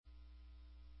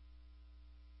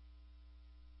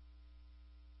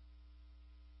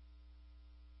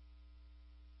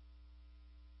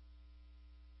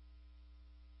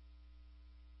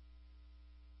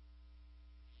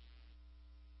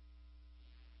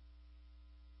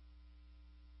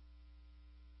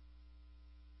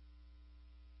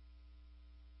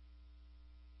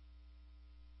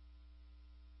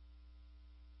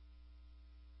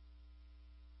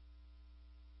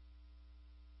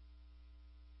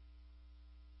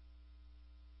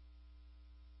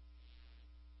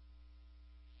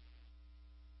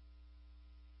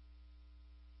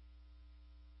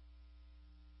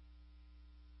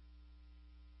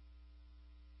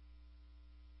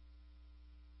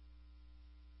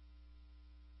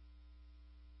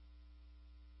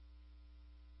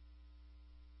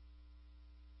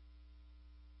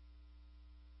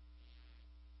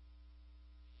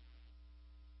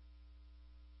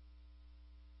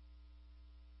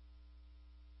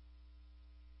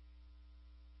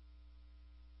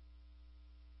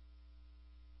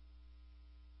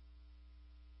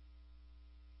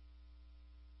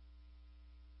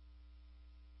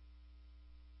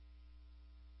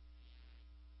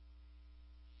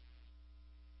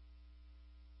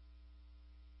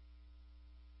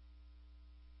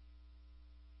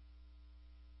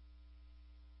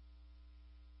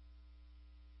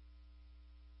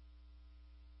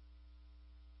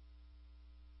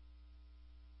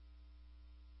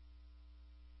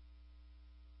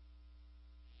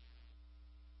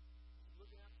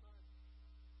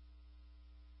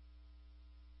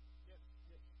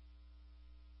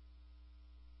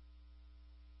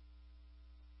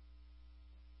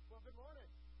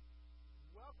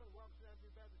Robertson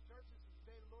Avenue Baptist Church. This is the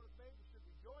day the Lord has made. We should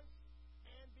rejoice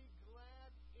and be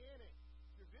glad in it.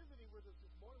 If you're visiting with us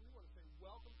this morning, we want to say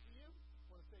welcome to you. We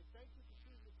want to say thank you for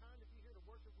choosing the time to be here to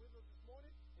worship with us this morning.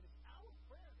 And it's our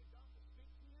prayer that God will speak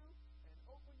to you and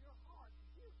open your heart to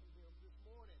hear from Him this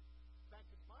morning. In fact,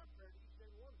 it's my prayer that each and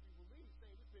every one of you will leave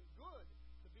saying it's been good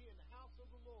to be in the house of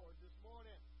the Lord this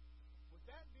morning. With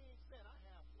that being said, I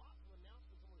have lots of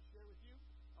announcements I want to share with you.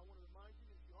 I want to remind you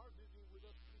that if you are visiting with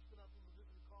us, please fill out the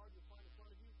visitor card you'll find in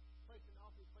front of you. Place an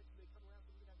office, places they come around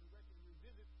so we can have a record of your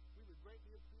visit. We would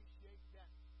greatly appreciate that.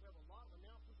 We have a lot of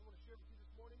announcements I want to share with you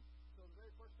this morning. So the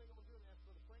very first thing I'm going to do is ask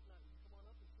Brother Frank Knight, would you come on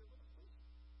up and share with us, please?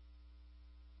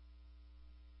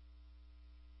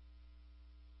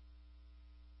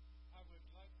 I would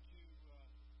like to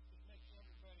just make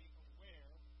everybody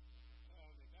aware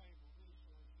of a valuable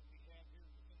resource that we have here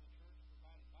within the church,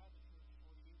 provided by the church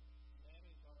for you. And that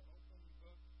is our open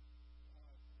book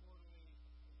quarterly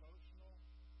devotional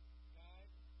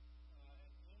guide. And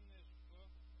in this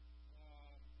book,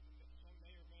 some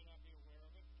may or may not be aware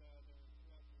of it. They're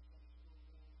throughout the Sunday school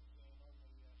rooms and on the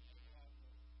table out in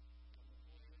the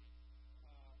foyer.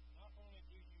 Not only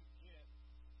do you get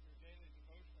your daily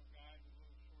devotional guide with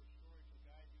little short stories to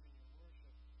guide you in your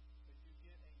worship, but you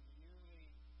get a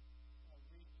yearly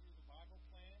read through the Bible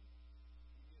plan.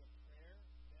 You get a prayer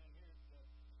down here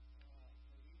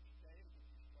for each day to get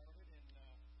you started in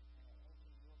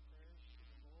opening your prayers to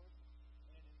the Lord.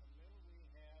 And in the middle we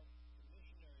have the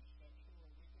missionary section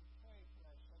where we can pray for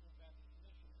our Southern Baptist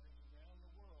missionaries around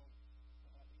the world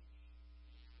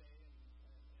each day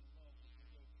and month as we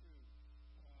go through.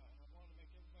 And I want to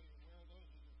make everybody aware of those.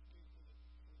 These are free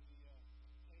for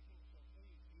the taking, so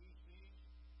please use these.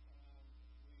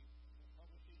 We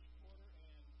publish each quarter,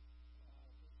 and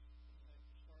it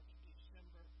starts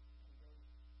December and goes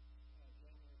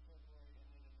January, February, and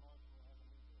then in March we'll have a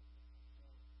new book. So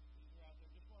these are out there.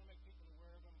 Just want to make people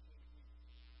aware of them because we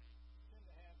tend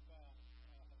to have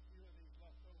a few of these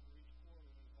left over each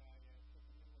quarter as I put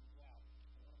the new ones out.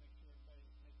 I want to make sure everybody's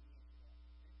making use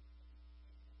of that.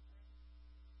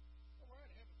 All right,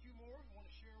 I have a few more I want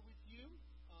to share with you.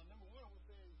 Number one, I want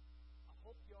to say I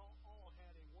hope y'all all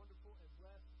had a wonderful and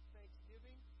blessed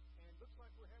Thanksgiving. And it looks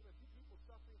like we're having a few people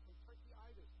suffering from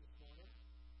turkey-itis this morning.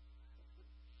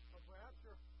 Or perhaps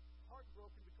you're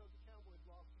heartbroken because the Cowboys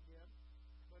lost again.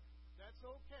 But that's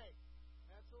okay.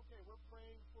 That's okay. We're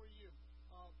praying for you.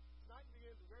 Tonight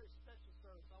begins a very special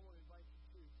service I want to invite you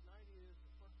to. Tonight is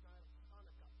the first night of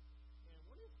Hanukkah. And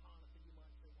what is Hanukkah, you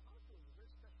might say? Well, Hanukkah is a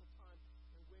very special time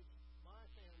in which my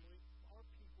family, our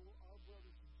people, our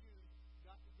brothers the Jews,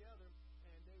 got together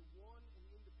and they won an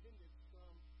independence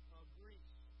from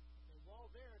Greece. And while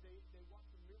there, they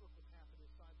watched a miracle happen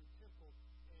inside the temple.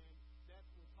 And that's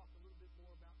what we'll talk a little bit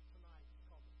more about tonight. It's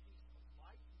called the Feast of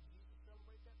Lights. Did Jesus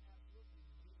celebrate that? Absolutely.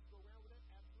 Did Jesus go around with that?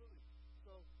 Absolutely.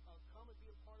 So come and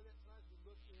be a part of that tonight as we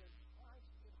look in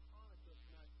Christ in Hanukkah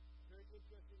tonight. Very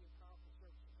interesting and powerful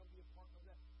service. So come be a part of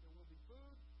that. There will be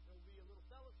food, there will be a little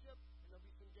fellowship, and there will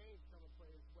be some games come and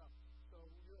play as well. So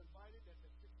you're invited. That's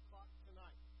at 6 o'clock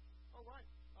tonight. All right.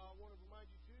 I want to remind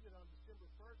you, too, that on December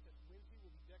 1st, that's Wednesday,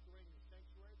 we'll be decorating the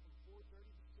sanctuary from 4:30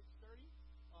 to 6:30.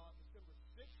 December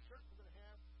 6th, church, we're going to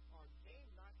have our game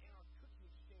night and our cookie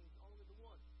exchange all into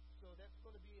one. So that's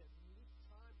going to be a unique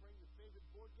time. Bring your favorite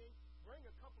board game. Bring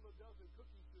a couple of dozen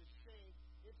cookies to exchange.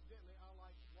 Incidentally, I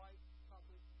like white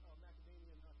chocolate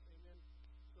macadamia nuts. Amen.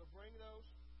 So bring those.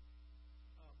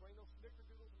 Bring those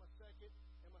snickerdoodles, my second,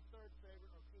 and my third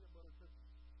favorite are peanut butter cookies.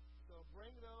 So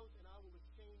bring those, and I will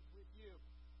exchange with you.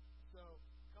 So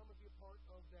come and be a part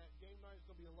of that. Game night is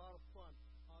going to be a lot of fun.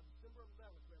 December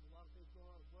 11th, we have a lot of things going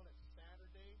on as well. That's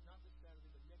Saturday, not this Saturday,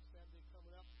 but next Saturday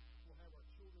coming up. We'll have our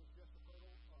children's dress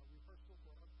rehearsal for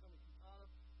our upcoming cantata,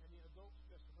 and the adults'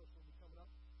 dress rehearsal will be coming up.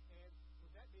 And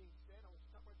with that being said, I want to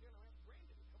stop right there, and I'll ask Brandon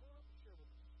to come on up and share with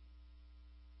us.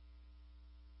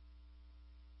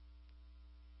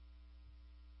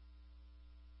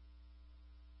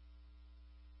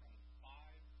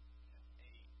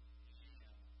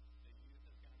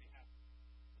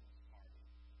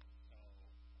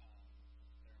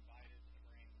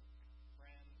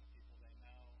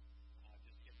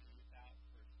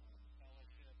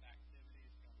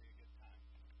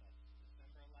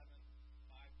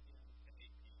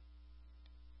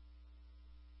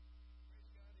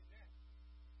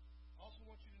 I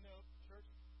want you to know, church,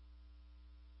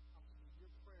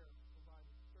 your prayer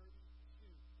provided 32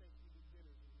 Thanksgiving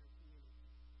dinners in your community.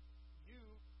 You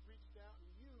reached out and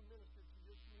you ministered to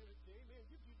your community. Amen.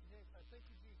 Give Jesus a hand. Thank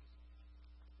you, Jesus.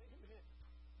 Amen.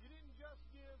 You didn't just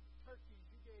give turkeys.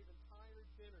 You gave entire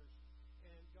dinners.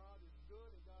 And God is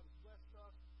good, and God has blessed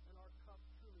us, and our cup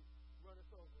truly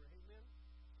over. Amen.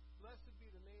 Blessed be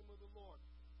the name of the Lord.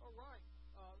 All right.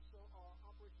 So our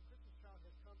Operation Christmas Child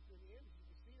has come to an end. As you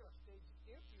can see, our stage is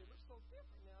empty. It looks so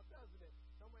different now, doesn't it?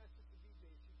 So I'm going to ask Sister DJ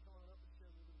if she'd come on up and share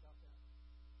a little bit about that.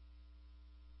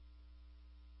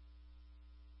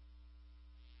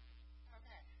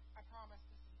 Okay, I promise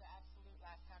this is the absolute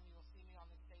last time you will see me on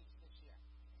the stage this year.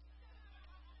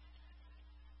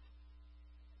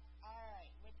 All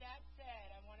right, with that said,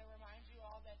 I want to remind you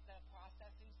all that the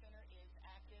processing center is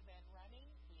active and running.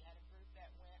 We had a group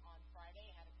that went on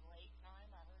Friday, had a great time,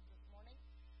 I heard this morning.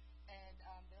 And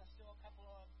there are still a couple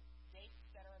of dates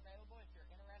that are available. If you're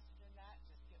interested in that,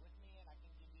 just get with me and I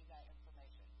can give you that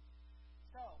information.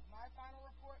 So, my final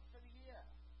report for the year.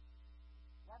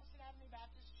 Robertson Avenue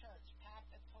Baptist Church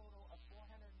packed a total of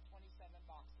 427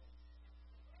 boxes.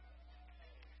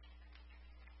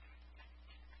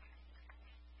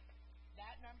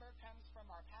 That number comes from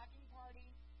our packing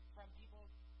party, from people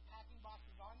packing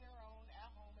boxes on their own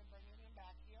at home and bringing them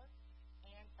back here,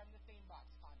 and from the theme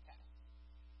box contest.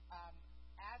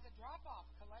 As a drop-off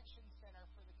collection center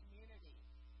for the community,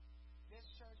 this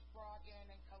church brought in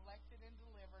and collected and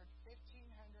delivered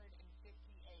 1,558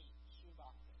 shoe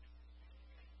boxes.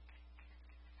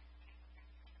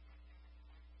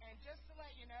 And just to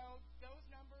let you know, those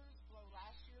numbers blow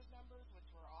last year's numbers,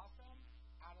 which were awesome,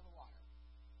 out of the water.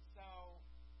 So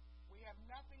we have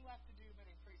nothing left to do but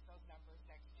increase those numbers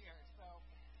next year. So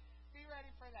be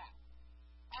ready for that.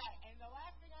 All right, and the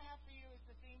last thing I have for you is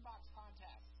the theme box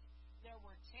contest. There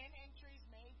were 10 entries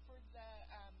made for the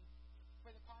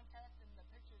contest, and the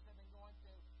pictures have been going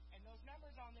through. And those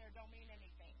numbers on there don't mean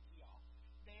anything to y'all.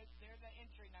 They're the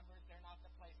entry numbers. They're not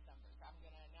the place numbers. I'm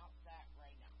going to announce that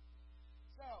right now.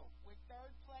 So, with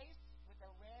third place, with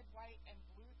a red, white, and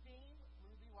blue theme,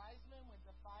 Ruby Wiseman wins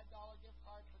a $5 gift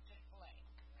card for Chick-fil-A.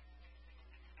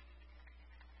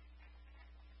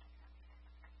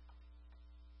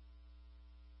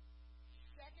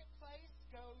 Second place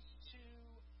goes to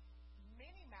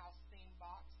Minnie Mouse theme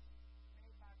box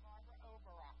made by Barbara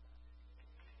Overrocker.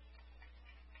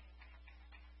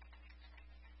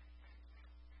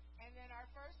 And then our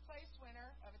first place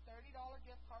winner of a $30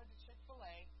 gift card to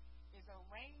Chick-fil-A is a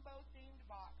rainbow-themed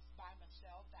box by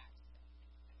Michelle Baxter.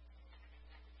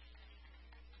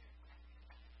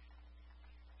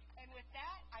 And with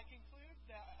that, I conclude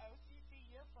the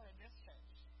OCC year for this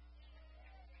church.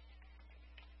 Amen.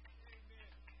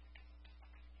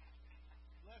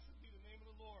 Blessed be the name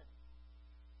of the Lord.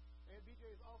 And BJ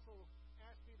has also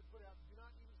asked me to put out, do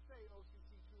not even say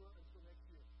OCC tour until next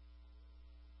year.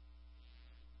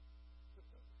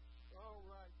 All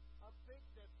right. I think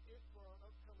that's it for our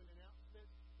upcoming announcements.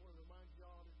 I want to remind you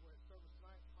all that we're at service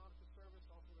tonight, Hanukkah service.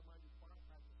 Also remind you choir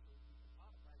practice. So we can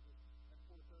choir practice at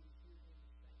 4:30 here in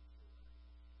the sanctuary.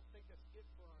 I think that's it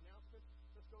for our announcements.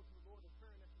 Let's go to the Lord in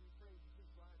prayer, and after we pray, please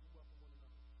rise and welcome one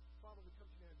another. Father, we come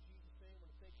to you now in Jesus' name. I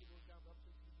want to thank you, Lord God, for the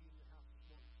opportunity to be in your house this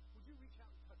morning. Would you reach out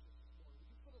and touch us this morning?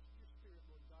 Would you fill us with your spirit,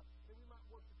 Lord God, that we might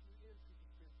worship you in through the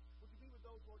spirit? Would you be with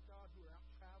those, Lord God, who are out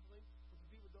traveling? Would you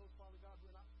be with those, Father God, who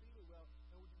are not feeling well?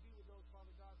 And would you be with those,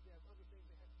 Father God, who have other things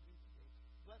they have to do today?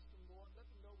 Bless them, Lord. Let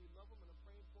them know we love them and are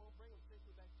praying for them. Bring them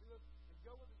safely back to us. And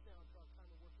go with us now to our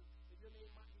time of worship, that your name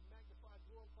might be magnified,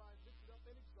 glorified, lifted up,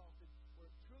 and exalted where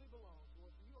it truly belongs,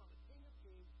 Lord. For you are the King of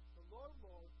kings, the Lord of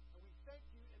lords, and we thank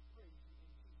you and praise you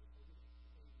in Jesus' holy name.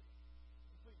 Amen.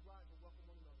 And please rise and welcome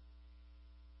one another.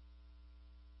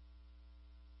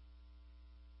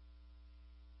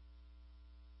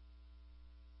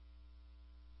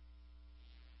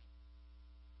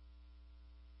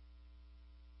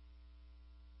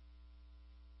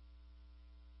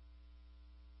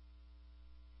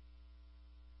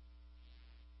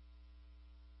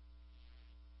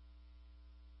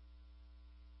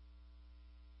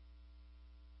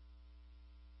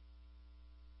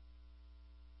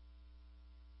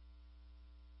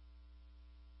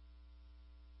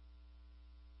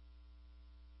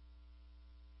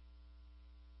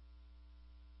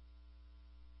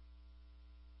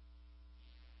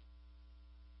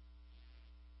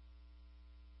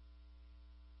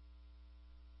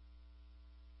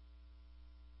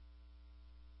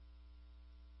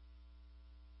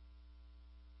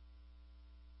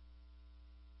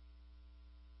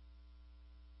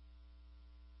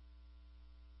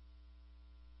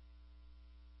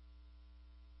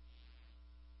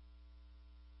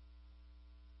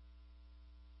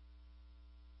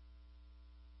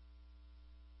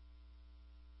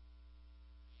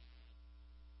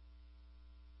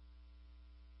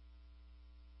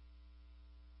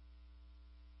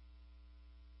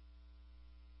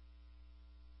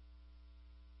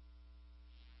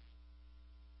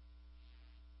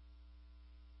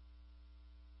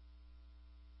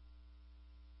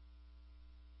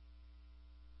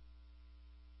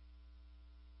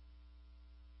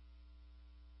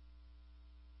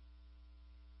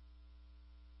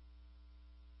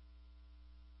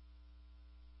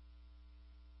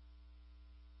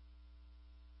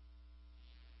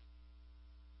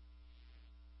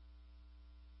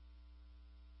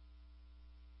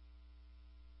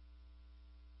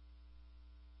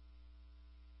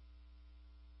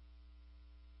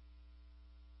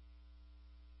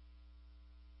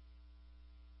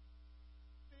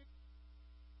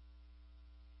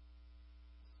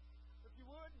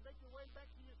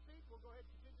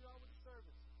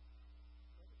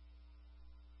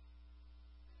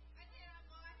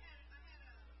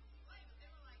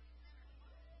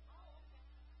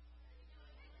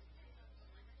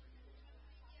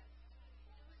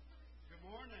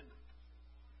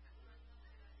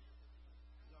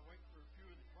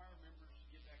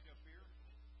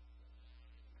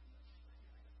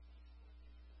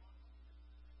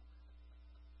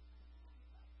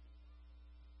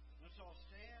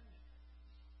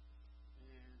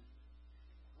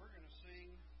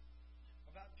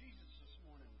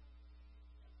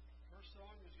 First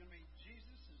song is going to be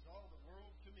Jesus is All the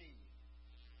World to Me.